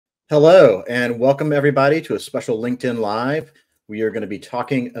Hello, and welcome everybody to a special LinkedIn Live. We are going to be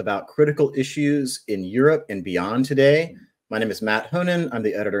talking about critical issues in Europe and beyond today. My name is Matt Honan. I'm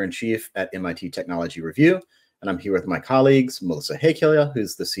the editor-in-chief at MIT Technology Review, and I'm here with my colleagues, Melissa Heikkila,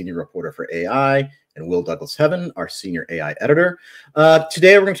 who's the senior reporter for AI, and Will Douglas-Heaven, our senior AI editor.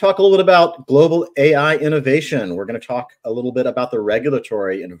 Today, we're going to talk a little bit about global AI innovation. We're going to talk a little bit about the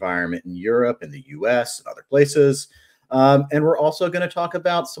regulatory environment in Europe and the US and other places. And we're also going to talk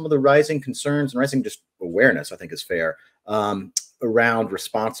about some of the rising concerns and rising just awareness, I think is fair, around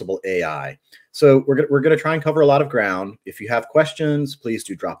responsible AI. So we're going to try and cover a lot of ground. If you have questions, please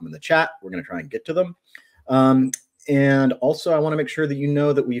do drop them in the chat. We're going to try and get to them. And also, I want to make sure that you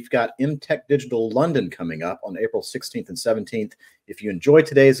know that we've got EmTech Digital London coming up on April 16th and 17th. If you enjoy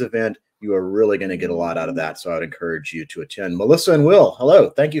today's event, you are really going to get a lot out of that. So I would encourage you to attend. Melissa and Will, hello.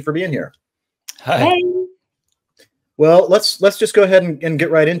 Thank you for being here. Hi. Hey. Well, let's just go ahead and get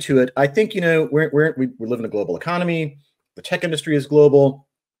right into it. I think, you know, we live in a global economy. The tech industry is global.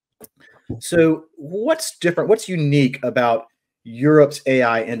 So what's different? What's unique about Europe's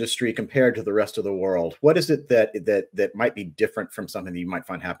AI industry compared to the rest of the world? What is it that might be different from something that you might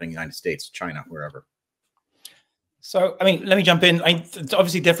find happening in the United States, China, wherever? So, I mean, let me jump in.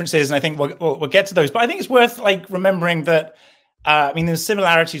 Obviously differences, and I think we'll get to those. But I think it's worth remembering that. I mean, the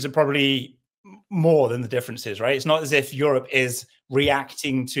similarities are probably more than the differences, right? It's not as if Europe is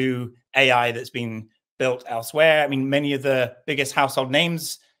reacting to AI that's been built elsewhere. I mean, many of the biggest household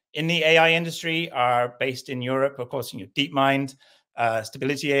names in the AI industry are based in Europe. Of course, DeepMind,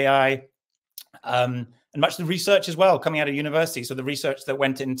 Stability AI, and much of the research as well coming out of university. So the research that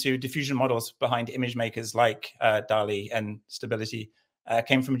went into diffusion models behind image makers like DALL-E and Stability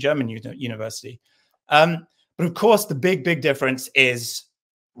came from a German university. But of course, the big difference is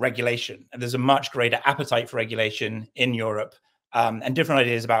regulation. And there's a much greater appetite for regulation in Europe, and different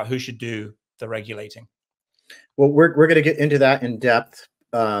ideas about who should do the regulating. Well, we're going to get into that in depth.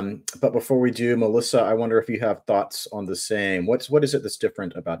 But before we do, Melissa, I wonder if you have thoughts on the same. What is it that's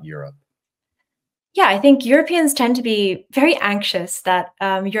different about Europe? Yeah, I think Europeans tend to be very anxious that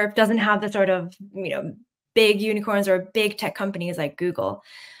Europe doesn't have the sort of, big unicorns or big tech companies like Google.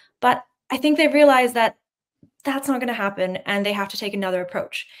 But I think they realize that that's not going to happen, and they have to take another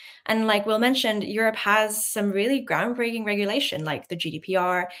approach. And like Will mentioned, Europe has some really groundbreaking regulation, like the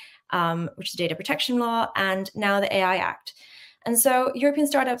GDPR, which is data protection law, and now the AI Act. And so European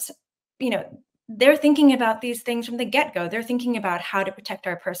startups, they're thinking about these things from the get-go. They're thinking about how to protect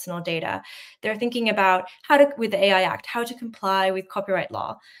our personal data. They're thinking about how to, with the AI Act, how to comply with copyright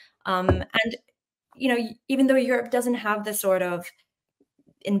law. And, even though Europe doesn't have the sort of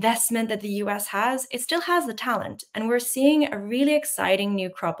investment that the US has, it still has the talent. And we're seeing a really exciting new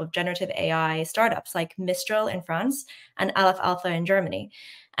crop of generative AI startups like Mistral in France and Aleph Alpha in Germany.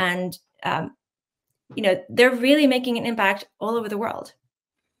 And, they're really making an impact all over the world.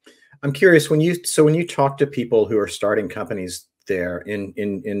 I'm curious, when you talk to people who are starting companies there in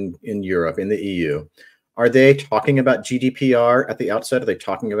Europe, in the EU, are they talking about GDPR at the outset? Are they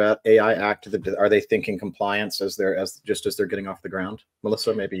talking about AI Act? Are they thinking compliance as they're getting off the ground?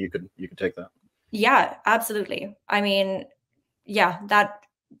 Melissa, maybe you could take that. Yeah, absolutely. I mean, yeah, that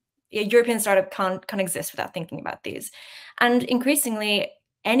European startup can't exist without thinking about these. And increasingly,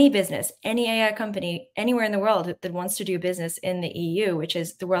 any business, any AI company, anywhere in the world that wants to do business in the EU, which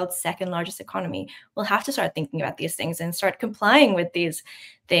is the world's second largest economy, will have to start thinking about these things and start complying with these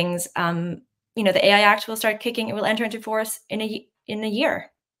things. The AI Act will start kicking. It will enter into force in a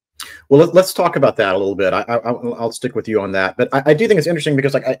year. Well, let's talk about that a little bit. I'll stick with you on that. But I do think it's interesting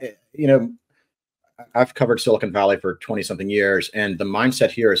because, I've covered Silicon Valley for 20-something years, and the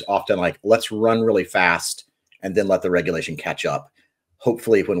mindset here is often like, let's run really fast and then let the regulation catch up.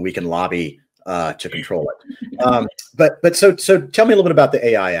 Hopefully, when we can lobby to control it. So tell me a little bit about the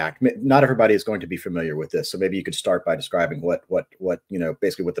AI Act. Not everybody is going to be familiar with this, so maybe you could start by describing what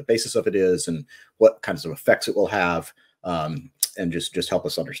basically what the basis of it is and what kinds of effects it will have, and just help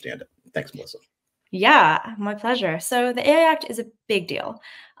us understand it. Thanks, Melissa. Yeah, my pleasure. So the AI Act is a big deal.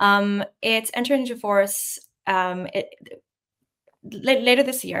 It's entering into force later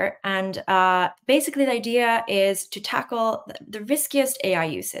this year, and basically the idea is to tackle the riskiest AI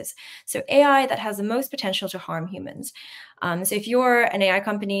uses. So AI that has the most potential to harm humans. So if you're an AI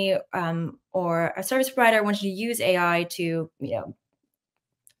company or a service provider wanting to use AI to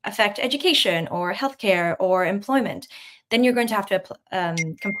affect education or healthcare or employment, then you're going to have to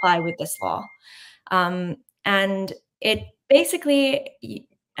comply with this law. And it basically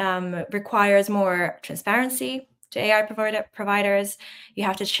requires more transparency, to AI providers. You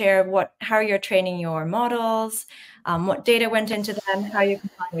have to share how you're training your models, what data went into them, how you're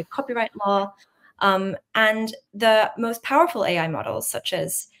complying with copyright law. And the most powerful AI models, such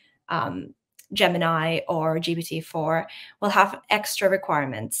as Gemini or GPT-4, will have extra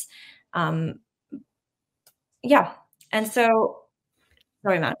requirements. Yeah. And so,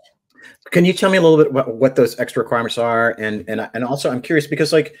 sorry, Matt. Can you tell me a little bit about what those extra requirements are? And also, I'm curious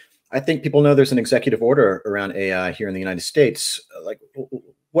because, like, I think people know there's an executive order around AI here in the United States. Like,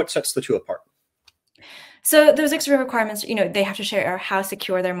 what sets the two apart? So those extra requirements, they have to share how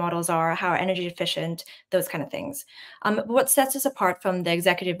secure their models are, how energy efficient, those kind of things. What sets us apart from the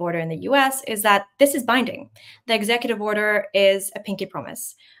executive order in the US is that this is binding. The executive order is a pinky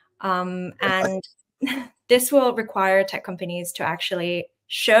promise. And this will require tech companies to actually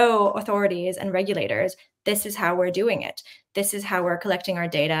show authorities and regulators, this is how we're doing it. This is how we're collecting our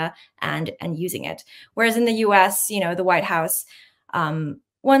data and using it. Whereas in the US, the White House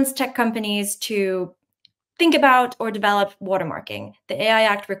wants tech companies to think about or develop watermarking. The AI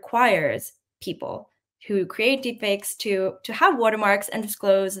Act requires people who create deepfakes to have watermarks and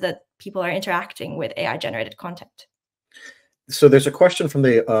disclose that people are interacting with AI-generated content. So there's a question from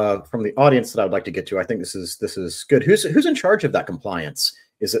the audience that I would like to get to. I think this is good. Who's in charge of that compliance?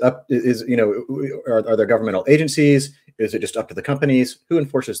 Is it up? Are there governmental agencies? Is it just up to the companies? Who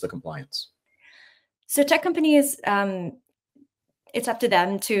enforces the compliance? So tech companies, it's up to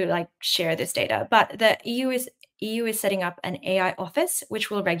them to share this data, but the EU is setting up an AI office which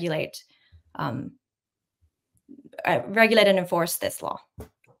will regulate and enforce this law.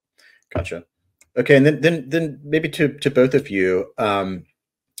 Gotcha. Okay, and then maybe to both of you. So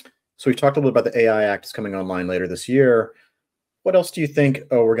we talked a little about the AI Act is coming online later this year. What else do you think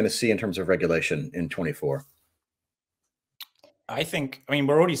we're going to see in terms of regulation in 24? I mean,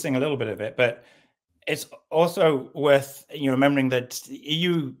 we're already seeing a little bit of it, but it's also worth remembering that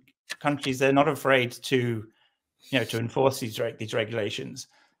EU countries, they're not afraid to enforce these regulations,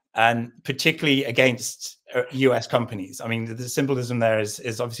 and particularly against US companies. I mean, the symbolism there is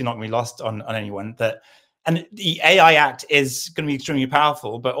obviously not going to be lost on anyone. And the AI Act is going to be extremely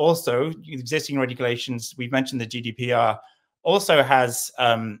powerful, but also existing regulations. We've mentioned the GDPR also has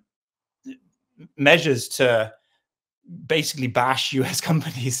measures to basically bash US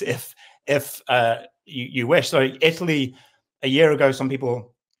companies if you wish. So Italy, a year ago, some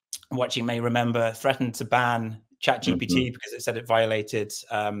people watching may remember, threatened to ban ChatGPT because it said it violated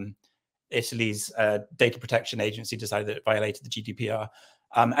Italy's data protection agency decided that it violated the GDPR.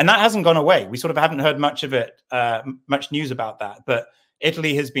 And that hasn't gone away. We sort of haven't heard much of it, much news about that. But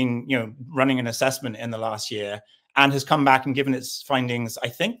Italy has been running an assessment in the last year and has come back and given its findings, I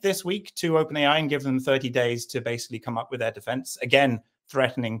think, this week to OpenAI and given them 30 days to basically come up with their defense. Again,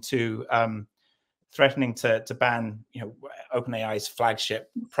 threatening to ban OpenAI's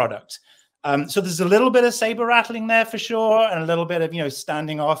flagship product. So there's a little bit of saber rattling there for sure, and a little bit of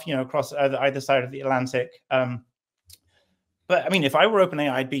standing off across either side of the Atlantic. But I mean, if I were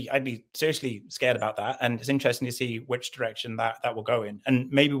OpenAI, I'd be seriously scared about that, and it's interesting to see which direction that will go in,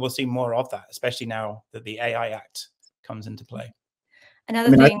 and maybe we'll see more of that, especially now that the AI Act comes into play.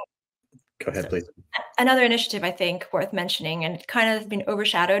 Another thing. Go ahead, please. Another initiative I think worth mentioning, and kind of has been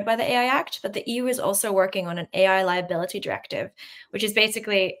overshadowed by the AI Act, but the EU is also working on an AI liability directive, which is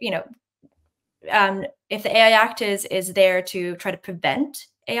basically, if the AI Act is there to try to prevent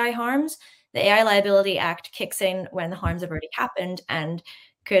AI harms, the AI Liability Act kicks in when the harms have already happened and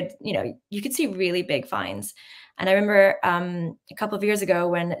could, you could see really big fines. And I remember a couple of years ago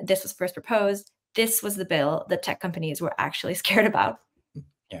when this was first proposed, this was the bill that tech companies were actually scared about.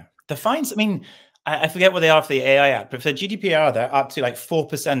 Yeah, the fines, I mean, I forget what they are for the AI Act, but for GDPR, they're up to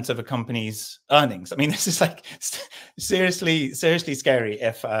 4% of a company's earnings. I mean, this is seriously scary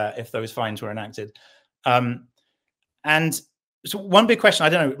if those fines were enacted. And so one big question, I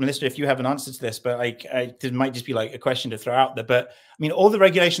don't know, Melissa, if you have an answer to this, but it might just be a question to throw out there. But I mean, all the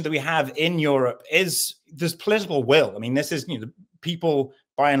regulation that we have in Europe there's political will. I mean, this is, people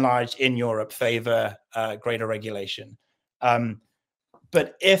by and large in Europe favor greater regulation.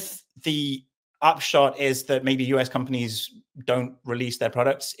 But if the upshot is that maybe US companies don't release their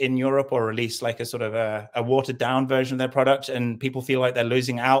products in Europe, or release a sort of a watered down version of their product, and people feel like they're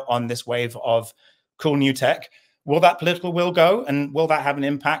losing out on this wave of cool new tech, will that political will go? And will that have an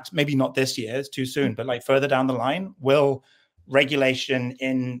impact? Maybe not this year, it's too soon, but further down the line, will regulation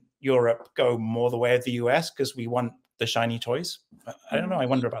in Europe go more the way of the US because we want the shiny toys? I don't know. I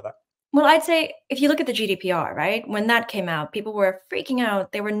wonder about that. Well, I'd say if you look at the GDPR, right, when that came out, people were freaking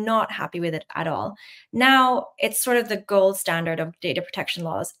out. They were not happy with it at all. Now it's sort of the gold standard of data protection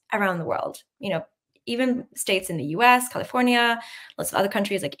laws around the world. even states in the US, California, lots of other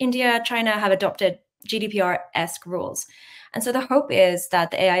countries like India, China have adopted GDPR-esque rules. And so the hope is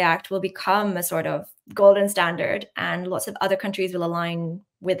that the AI Act will become a sort of golden standard and lots of other countries will align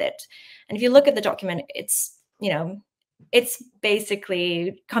with it. And if you look at the document, it's, it's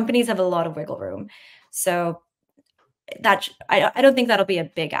basically companies have a lot of wiggle room. So that I don't think that'll be a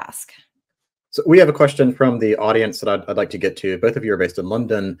big ask. So we have a question from the audience that I'd like to get to. Both of you are based in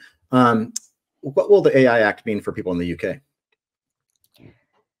London. What will the AI Act mean for people in the UK?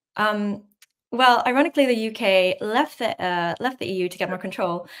 Well, ironically, the UK left the EU to get more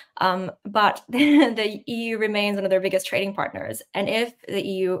control, but the EU remains one of their biggest trading partners. And if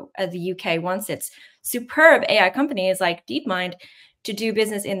the UK wants its superb AI companies like DeepMind to do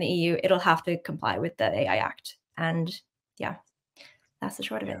business in the EU, it'll have to comply with the AI Act. And yeah, that's the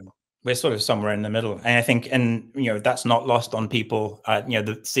short of it. We're sort of somewhere in the middle, and I think, and that's not lost on people.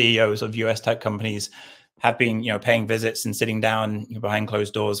 The CEOs of US tech companies have been, paying visits and sitting down behind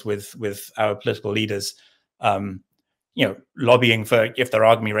closed doors with our political leaders, lobbying for, if there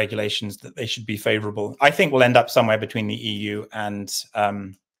are going to be regulations, that they should be favorable. I think we'll end up somewhere between the EU and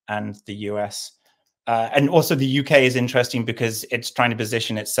the US, and also the UK is interesting because it's trying to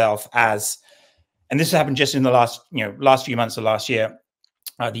position itself as, and this happened just in the last few months of last year.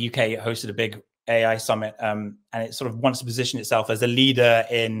 The UK hosted a big AI summit, and it sort of wants to position itself as a leader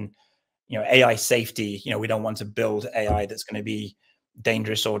in, AI safety. We don't want to build AI that's going to be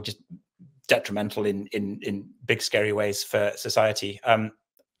dangerous or just detrimental in big, scary ways for society.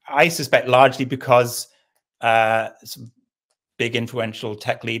 I suspect largely because some big influential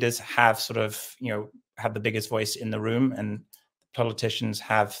tech leaders have sort of, have the biggest voice in the room, and politicians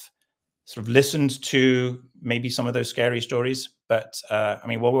have sort of listened to maybe some of those scary stories. But I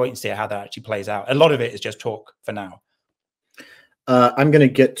mean, we'll wait and see how that actually plays out. A lot of it is just talk for now. I'm going to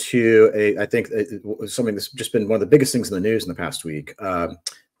get to I think something that's just been one of the biggest things in the news in the past week,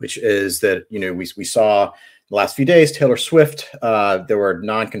 which is that, we saw the last few days, Taylor Swift, there were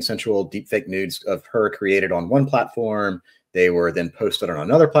non-consensual deepfake nudes of her created on one platform. They were then posted on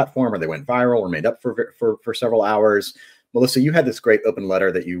another platform, or they went viral or made up for several hours. Melissa, you had this great open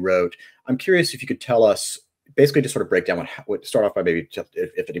letter that you wrote. I'm curious if you could tell us, basically just sort of break down what start off by maybe,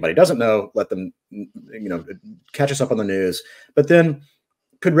 if anybody doesn't know, let them, catch us up on the news. But then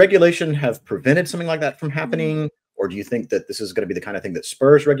could regulation have prevented something like that from happening? Or do you think that this is going to be the kind of thing that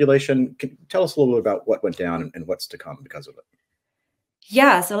spurs regulation? Tell us a little bit about what went down and what's to come because of it.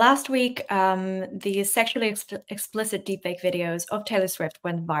 Yeah, so last week, the sexually explicit deepfake videos of Taylor Swift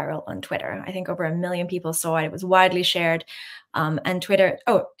went viral on Twitter. I think over 1 million people saw it. It was widely shared. And Twitter,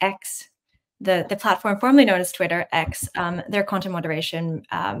 X, the platform formerly known as Twitter, X, their content moderation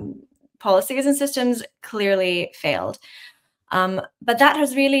policies and systems clearly failed. But that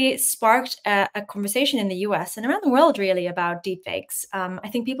has really sparked a conversation in the US and around the world, really, about deepfakes. I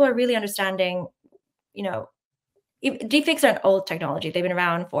think people are really understanding, deepfakes are an old technology. They've been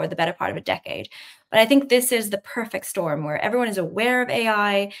around for the better part of a decade. But I think this is the perfect storm where everyone is aware of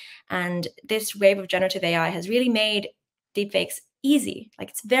AI, and this wave of generative AI has really made deepfakes easy.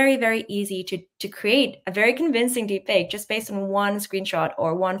 Like, it's very, very easy to create a very convincing deepfake just based on one screenshot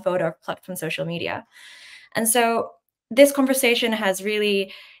or one photo plucked from social media. And so this conversation has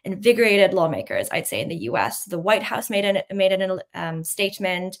really invigorated lawmakers, I'd say, in the US. The White House made an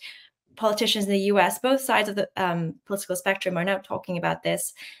statement. Politicians in the US, both sides of the political spectrum, are now talking about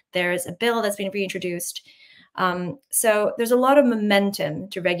this. There's a bill that's been reintroduced. So there's a lot of momentum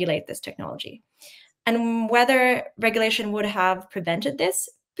to regulate this technology. And whether regulation would have prevented this,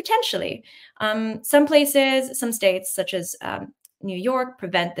 potentially. Some places, some states, such as New York,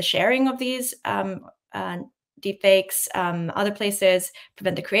 prevent the sharing of these deepfakes. Other places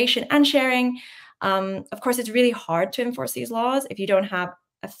prevent the creation and sharing. Of course, it's really hard to enforce these laws if you don't have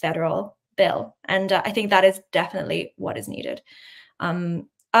a federal bill. And I think that is definitely what is needed.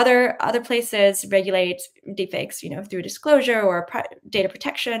 Other places regulate deepfakes, through disclosure or data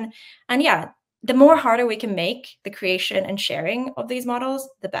protection. And yeah, the more harder we can make the creation and sharing of these models,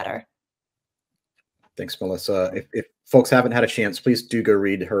 the better. Thanks, Melissa. If folks haven't had a chance, please do go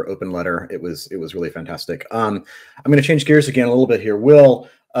read her open letter. It was really fantastic. I'm going to change gears again a little bit here. Will,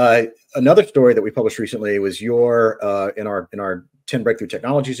 another story that we published recently was your in our 10 breakthrough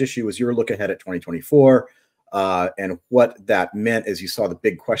technologies issue was your look ahead at 2024, and what that meant as you saw the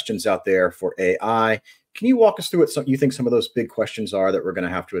big questions out there for AI. Can you walk us through what you think some of those big questions are that we're going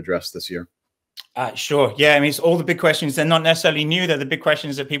to have to address this year? Sure. Yeah, I mean, it's all the big questions. They're not necessarily new. They're the big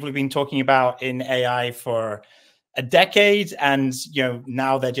questions that people have been talking about in AI for a decade. And,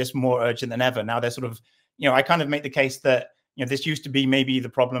 now they're just more urgent than ever. Now they're sort of, I kind of make the case that this used to be maybe the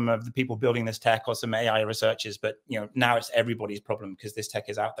problem of the people building this tech or some AI researchers, but now it's everybody's problem because this tech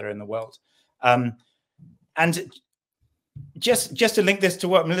is out there in the world. And just to link this to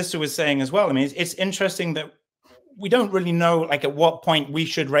what Melissa was saying as well, I mean, it's interesting that we don't really know, like, at what point we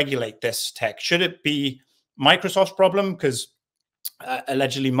should regulate this tech. Should it be Microsoft's problem? Because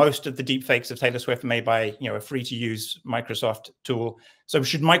allegedly most of the deepfakes of Taylor Swift are made by, a free-to-use Microsoft tool. So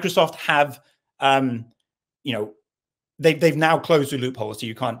should Microsoft have, they've now closed the loophole, so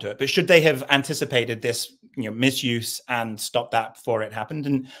you can't do it. But should they have anticipated this, misuse and stopped that before it happened?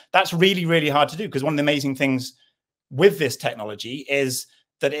 And that's really, really hard to do, because one of the amazing things with this technology is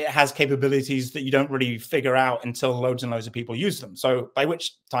that it has capabilities that you don't really figure out until loads and loads of people use them. So by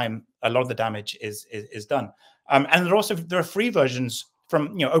which time a lot of the damage is done. And there are free versions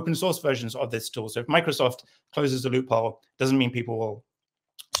from open source versions of this tool. So if Microsoft closes the loophole, doesn't mean people will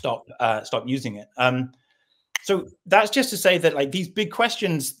stop using it. So that's just to say that, like, these big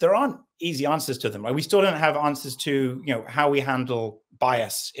questions, there aren't easy answers to them. Like, we still don't have answers to how we handle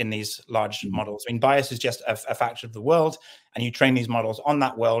bias in these large models. I mean, bias is just a factor of the world, and you train these models on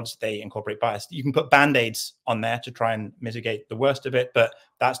that world, they incorporate bias. You can put band-aids on there to try and mitigate the worst of it, but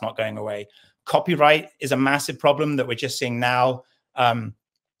that's not going away. Copyright is a massive problem that we're just seeing now in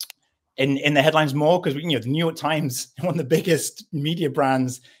the headlines more, because the New York Times, one of the biggest media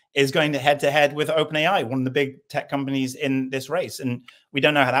brands, is going head-to-head with OpenAI, one of the big tech companies in this race. And we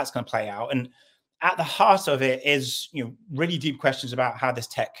don't know how that's going to play out. And at the heart of it is, really deep questions about how this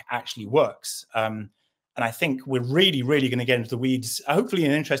tech actually works. And I think we're really, really going to get into the weeds, hopefully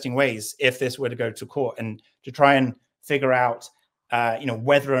in interesting ways, if this were to go to court, and to try and figure out,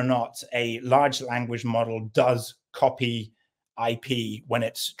 whether or not a large language model does copy IP when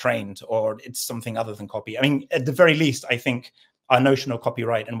it's trained, or it's something other than copy. I mean, at the very least, I think our notion of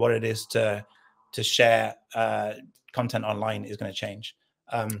copyright and what it is to share content online is going to change.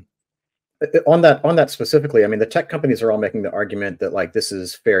 On that specifically, I mean, the tech companies are all making the argument that, like, this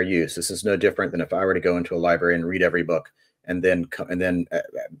is fair use. This is no different than if I were to go into a library and read every book, and then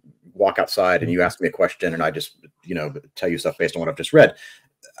walk outside and you ask me a question and I just tell you stuff based on what I've just read.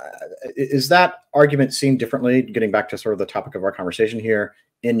 Is that argument seen differently, getting back to sort of the topic of our conversation here,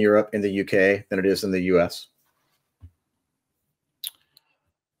 in Europe, in the UK, than it is in the US?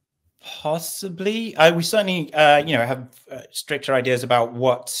 Possibly. We certainly, have stricter ideas about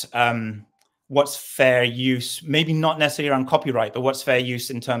what's fair use. Maybe not necessarily around copyright, but what's fair use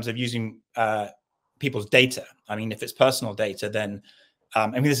in terms of using people's data. I mean, if it's personal data, then I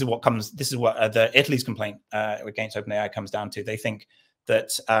mean, this is what the Italy's complaint against OpenAI comes down to. They think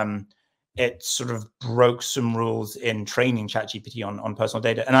that it sort of broke some rules in training ChatGPT on personal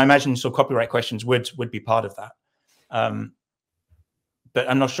data, and I imagine so copyright questions would be part of that. But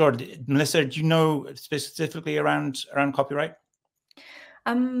I'm not sure. Melissa, do you know specifically around copyright?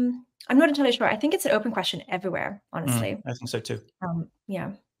 I'm not entirely sure. I think it's an open question everywhere, honestly. I think so too.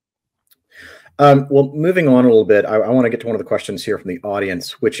 Yeah. Well, moving on a little bit, I want to get to one of the questions here from the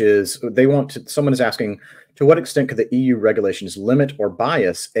audience, which is someone is asking, to what extent could the EU regulations limit or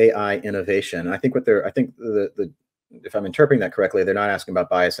bias AI innovation? And I think if I'm interpreting that correctly, they're not asking about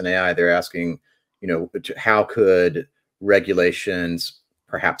bias in AI. They're asking, how could regulations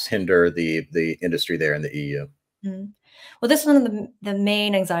perhaps hinder the industry there in the EU? Well, this is one of the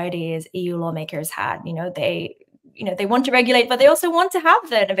main anxieties EU lawmakers had. They want to regulate, but they also want to have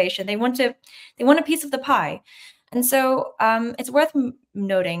the innovation. They want a piece of the pie. And so it's worth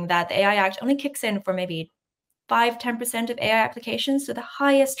noting that the AI Act only kicks in for maybe 5–10% of AI applications, so the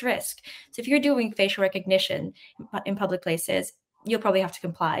highest risk. So if you're doing facial recognition in public places, you'll probably have to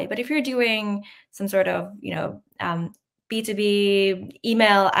comply. But if you're doing some sort of, B2B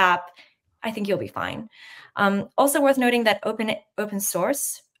email app, I think you'll be fine. Also worth noting that open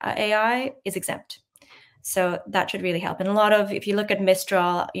source AI is exempt. So that should really help. And if you look at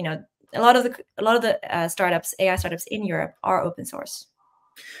Mistral, a lot of the startups, AI startups in Europe, are open source.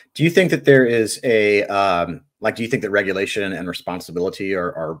 Do you think that there is do you think that regulation and responsibility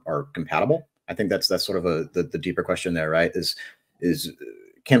are compatible? I think that's sort of the deeper question there, right? Is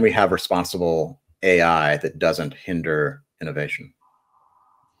can we have responsible AI that doesn't hinder innovation?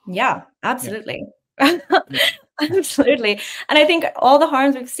 Yeah, absolutely. Yeah. Absolutely. And I think all the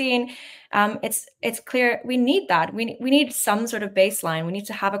harms we've seen, it's clear we need that. We need some sort of baseline. We need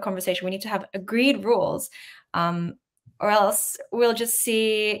to have a conversation. We need to have agreed rules, or else we'll just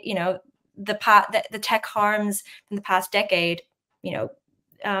see, the tech harms in the past decade,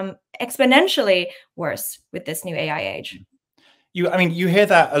 exponentially worse with this new AI age. You hear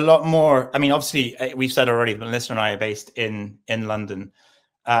that a lot more. I mean, obviously, we've said already that Melissa and I are based in London.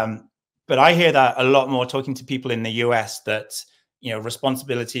 But I hear that a lot more talking to people in the US, that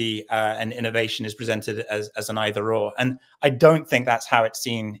responsibility and innovation is presented as an either or, and I don't think that's how it's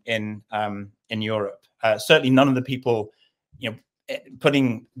seen in Europe. Certainly, none of the people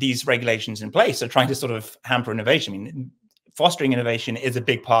putting these regulations in place are trying to sort of hamper innovation. I mean, fostering innovation is a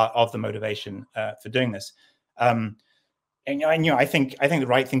big part of the motivation for doing this. And I think the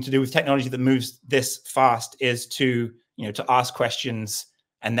right thing to do with technology that moves this fast is to ask questions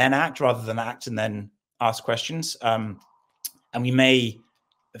and then act, rather than act and then ask questions. And we may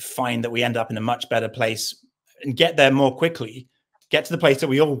find that we end up in a much better place and get there more quickly, get to the place that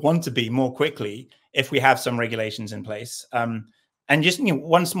we all want to be more quickly if we have some regulations in place. And just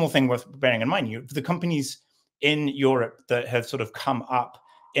one small thing worth bearing in mind: the companies in Europe that have sort of come up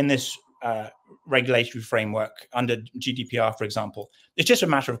in this regulatory framework under GDPR, for example, it's just a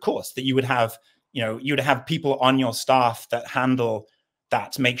matter of course that you would have people on your staff that handle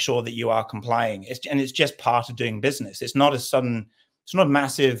that to make sure that you are complying. And it's just part of doing business. It's not a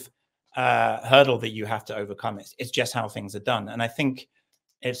massive hurdle that you have to overcome. It's just how things are done. And I think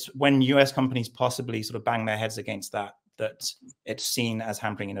it's when US companies possibly sort of bang their heads against that it's seen as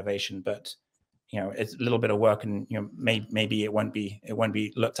hampering innovation. But it's a little bit of work, and maybe it won't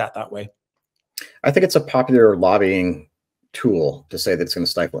be looked at that way. I think it's a popular lobbying tool to say that it's going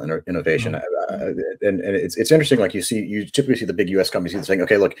to stifle innovation. And it's interesting. Like you typically see the big US companies saying,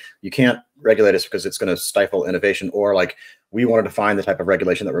 okay, look, you can't regulate us because it's going to stifle innovation, or like, we want to define the type of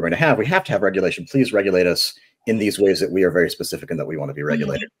regulation that we're going to have. We have to have regulation. Please regulate us in these ways that we are very specific and that we want to be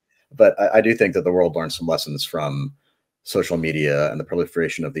regulated. But I do think that the world learned some lessons from social media and the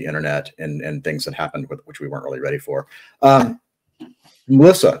proliferation of the internet and things that happened which we weren't really ready for.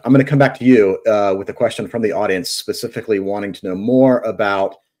 Melissa, I'm going to come back to you with a question from the audience, specifically wanting to know more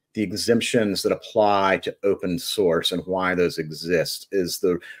about the exemptions that apply to open source and why those exist. Is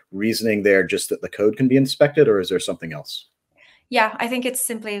the reasoning there just that the code can be inspected, or is there something else? Yeah, I think it's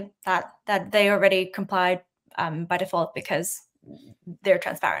simply that they already complied by default because they're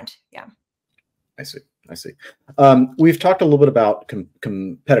transparent. Yeah. I see. We've talked a little bit about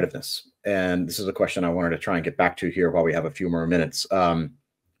competitiveness, and this is a question I wanted to try and get back to here while we have a few more minutes.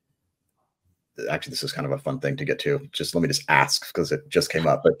 Actually, this is kind of a fun thing to get to. Just let me just ask, because it just came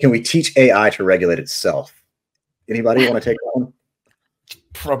up. But can we teach AI to regulate itself? Anybody want to take that one?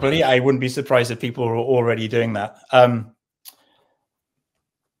 Probably. I wouldn't be surprised if people are already doing that.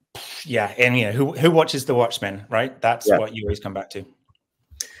 Yeah, and who watches the Watchmen, right? That's what you always come back to.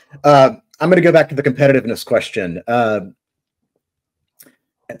 I'm going to go back to the competitiveness question.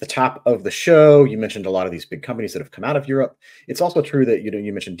 At the top of the show, you mentioned a lot of these big companies that have come out of Europe. It's also true that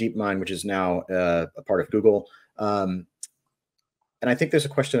you mentioned DeepMind, which is now a part of Google. And I think there's a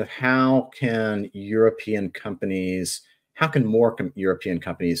question of how can more European companies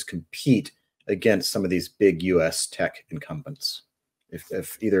compete against some of these big US tech incumbents?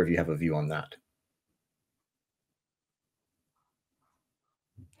 If either of you have a view on that.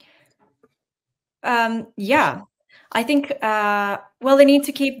 Yeah, I think, well, they need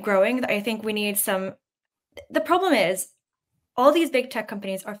to keep growing. I think we need the problem is all these big tech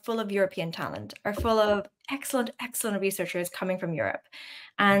companies are full of European talent, are full of excellent researchers coming from Europe.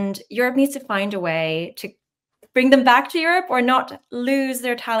 And Europe needs to find a way to bring them back to Europe, or not lose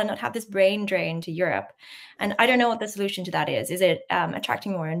their talent, not have this brain drain to Europe. And I don't know what the solution to that is. Is it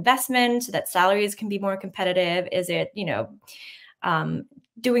attracting more investment so that salaries can be more competitive? Is it,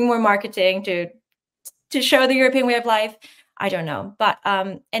 doing more marketing to show the European way of life? I don't know. But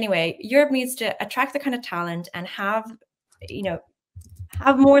anyway, Europe needs to attract the kind of talent and have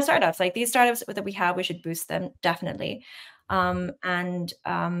more startups. Like these startups that we have, we should boost them, definitely.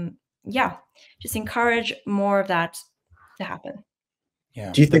 Yeah, just encourage more of that to happen.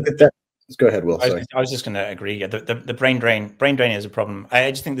 Yeah. Do you think that go ahead, Will. I was just going to agree. Yeah, the brain drain is a problem. I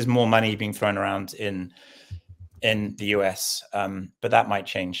just think there's more money being thrown around in the US, but that might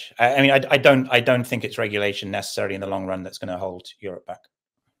change. I mean, I don't think it's regulation necessarily in the long run that's going to hold Europe back.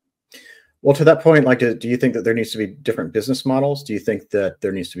 Well, to that point, like, do you think that there needs to be different business models? Do you think that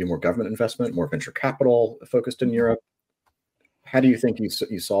there needs to be more government investment, more venture capital focused in Europe? How do you think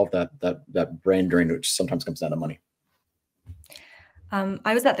you solve that brain drain, which sometimes comes down to money?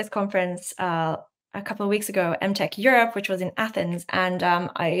 I was at this conference a couple of weeks ago, EmTech Europe, which was in Athens, and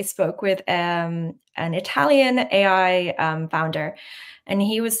I spoke with an Italian AI founder, and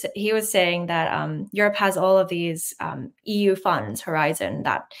he was saying that Europe has all of these EU funds, Horizon,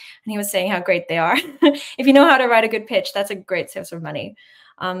 and he was saying how great they are. If you know how to write a good pitch, that's a great source of money.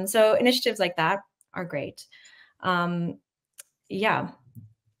 So initiatives like that are great. Yeah.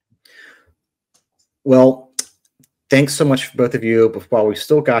 Well, Thanks so much, both of you. While we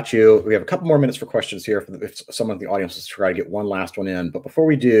still got you, we have a couple more minutes for questions here if someone in the audience is trying to get one last one in. But before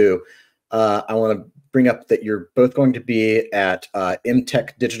we do, I want to bring up that you're both going to be at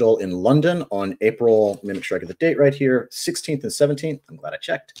EmTech Digital in London on April, let me make sure I get the date right here, 16th and 17th. I'm glad I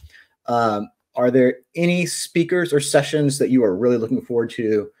checked. Are there any speakers or sessions that you are really looking forward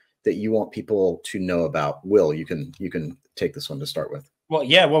to that you want people to know about? Will, you can take this one to start with. Well,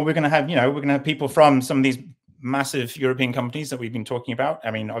 yeah, well, we're going to have, we're going to have people from some of these massive European companies that we've been talking about.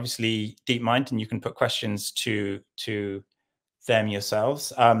 I mean, obviously DeepMind, and you can put questions to them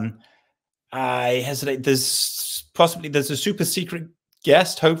yourselves. I hesitate. There's a super secret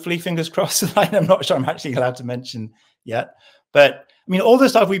guest, hopefully, fingers crossed. I'm not sure I'm actually allowed to mention yet. But I mean, all the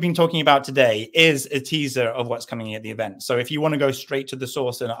stuff we've been talking about today is a teaser of what's coming at the event. So if you want to go straight to the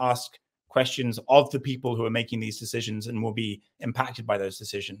source and ask questions of the people who are making these decisions and will be impacted by those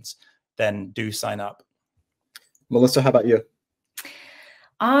decisions, then do sign up. Melissa, how about you?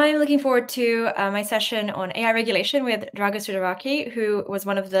 I'm looking forward to my session on AI regulation with Draga Sudaraki, who was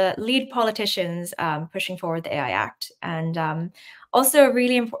one of the lead politicians pushing forward the AI Act. And also a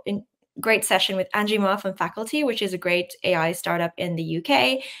really great session with Angie Ma from Faculty, which is a great AI startup in the UK.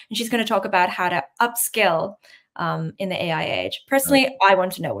 And she's going to talk about how to upskill in the AI age. Personally, I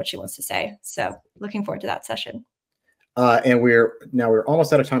want to know what she wants to say. So looking forward to that session. And we're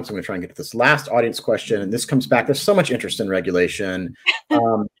almost out of time, so I'm going to try and get to this last audience question. And this comes back. There's so much interest in regulation,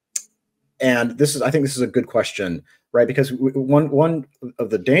 and I think this is a good question, right? Because one of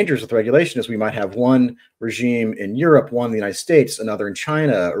the dangers with regulation is we might have one regime in Europe, one in the United States, another in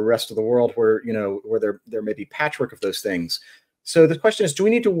China, or rest of the world where there may be patchwork of those things. So the question is, do we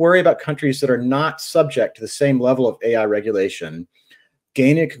need to worry about countries that are not subject to the same level of AI regulation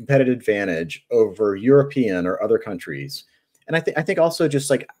gaining a competitive advantage over European or other countries? And I think also just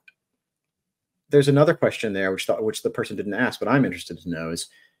like there's another question there which the person didn't ask, but I'm interested to know is,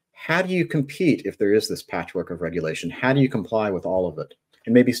 how do you compete if there is this patchwork of regulation? How do you comply with all of it?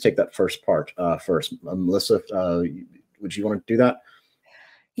 And maybe take that first part first. Melissa, would you want to do that?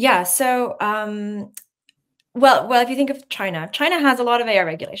 Yeah. So, well, if you think of China has a lot of AI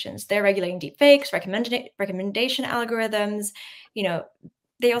regulations. They're regulating deep fakes, recommendation algorithms.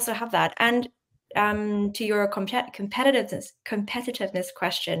 They also have that. And to your competitiveness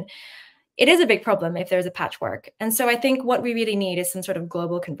question, it is a big problem if there's a patchwork. And so I think what we really need is some sort of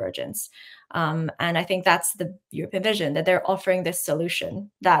global convergence. And I think that's the European vision, that they're offering this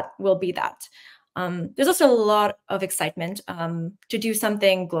solution that will be that. There's also a lot of excitement to do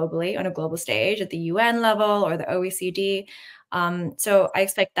something globally on a global stage at the UN level or the OECD. So I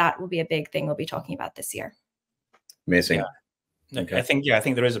expect that will be a big thing we'll be talking about this year. Amazing. Yeah. Okay. I think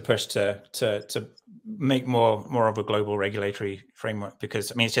there is a push to make more of a global regulatory framework,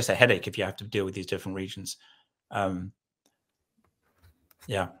 because I mean it's just a headache if you have to deal with these different regions.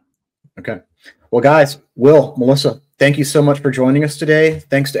 Yeah. Okay. Well, guys, Will, Melissa, thank you so much for joining us today.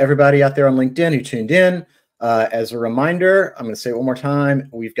 Thanks to everybody out there on LinkedIn who tuned in. As a reminder, I'm going to say it one more time.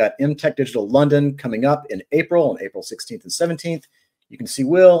 We've got EmTech Digital London coming up in April, on April 16th and 17th. You can see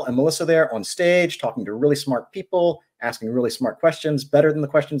Will and Melissa there on stage talking to really smart people, asking really smart questions, better than the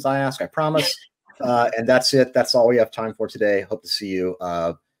questions I ask, I promise. And that's it. That's all we have time for today. Hope to see you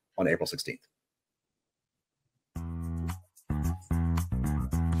on April 16th.